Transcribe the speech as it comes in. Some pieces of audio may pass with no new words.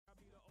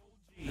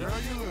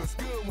feels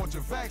good, won't you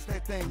vax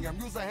that thing up?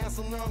 You's a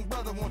handsome young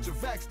brother, won't you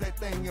vax that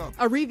thing up?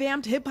 A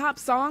revamped hip-hop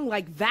song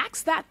like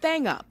Vax That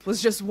Thing Up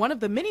was just one of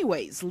the many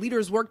ways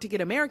leaders work to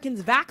get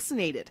Americans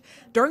vaccinated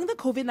during the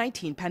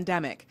COVID-19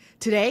 pandemic.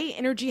 Today,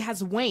 energy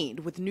has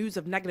waned with news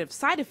of negative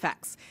side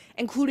effects,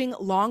 including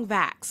long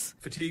vax.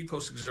 Fatigue,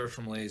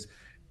 post-exertion malaise,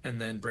 and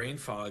then brain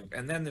fog,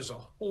 and then there's a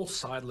whole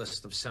side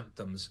list of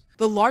symptoms.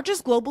 The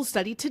largest global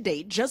study to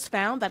date just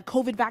found that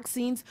COVID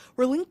vaccines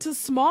were linked to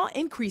small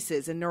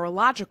increases in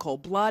neurological,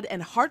 blood,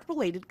 and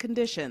heart-related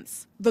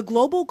conditions. The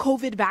Global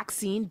COVID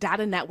Vaccine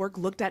Data Network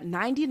looked at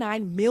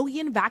 99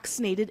 million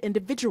vaccinated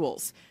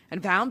individuals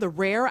and found the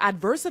rare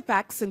adverse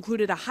effects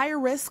included a higher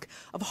risk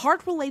of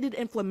heart-related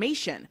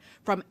inflammation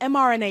from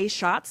mRNA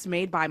shots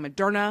made by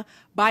Moderna,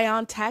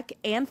 BioNTech,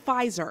 and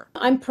Pfizer.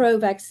 I'm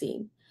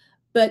pro-vaccine.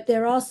 But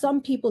there are some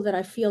people that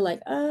I feel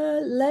like,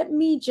 let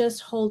me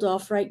just hold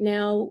off right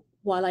now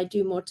while I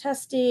do more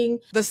testing.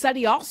 The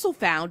study also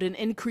found an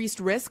increased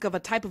risk of a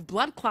type of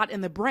blood clot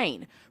in the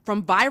brain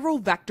from viral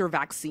vector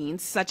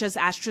vaccines such as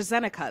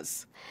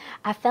AstraZeneca's.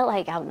 I felt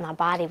like my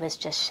body was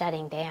just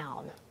shutting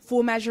down.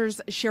 Full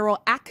Measure's Cheryl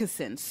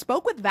Atkinson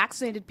spoke with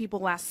vaccinated people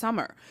last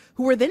summer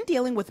who were then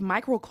dealing with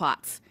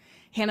microclots.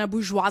 Hannah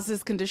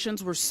Bourgeois's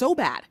conditions were so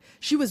bad,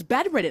 she was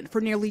bedridden for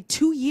nearly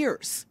 2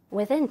 years.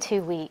 Within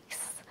 2 weeks,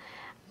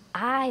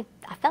 I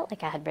felt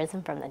like I had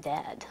risen from the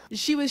dead.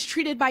 She was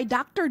treated by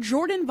Dr.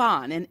 Jordan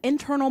Vaughn, an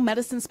internal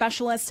medicine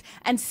specialist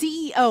and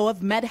CEO of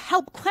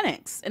MedHelp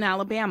Clinics in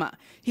Alabama.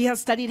 He has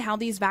studied how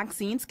these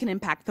vaccines can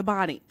impact the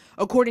body.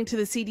 According to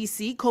the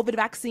CDC, COVID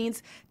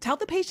vaccines tell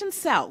the patient's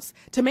cells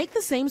to make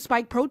the same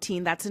spike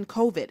protein that's in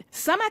COVID.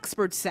 Some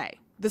experts say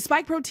the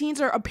spike proteins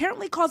are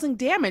apparently causing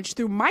damage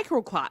through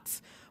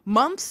microclots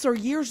months or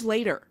years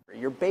later.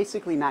 You're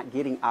basically not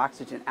getting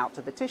oxygen out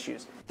to the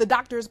tissues. The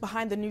doctors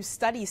behind the new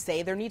study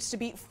say there needs to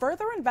be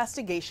further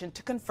investigation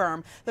to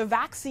confirm the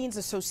vaccine's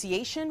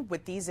association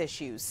with these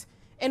issues.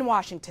 In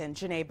Washington,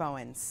 Janae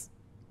Bowens.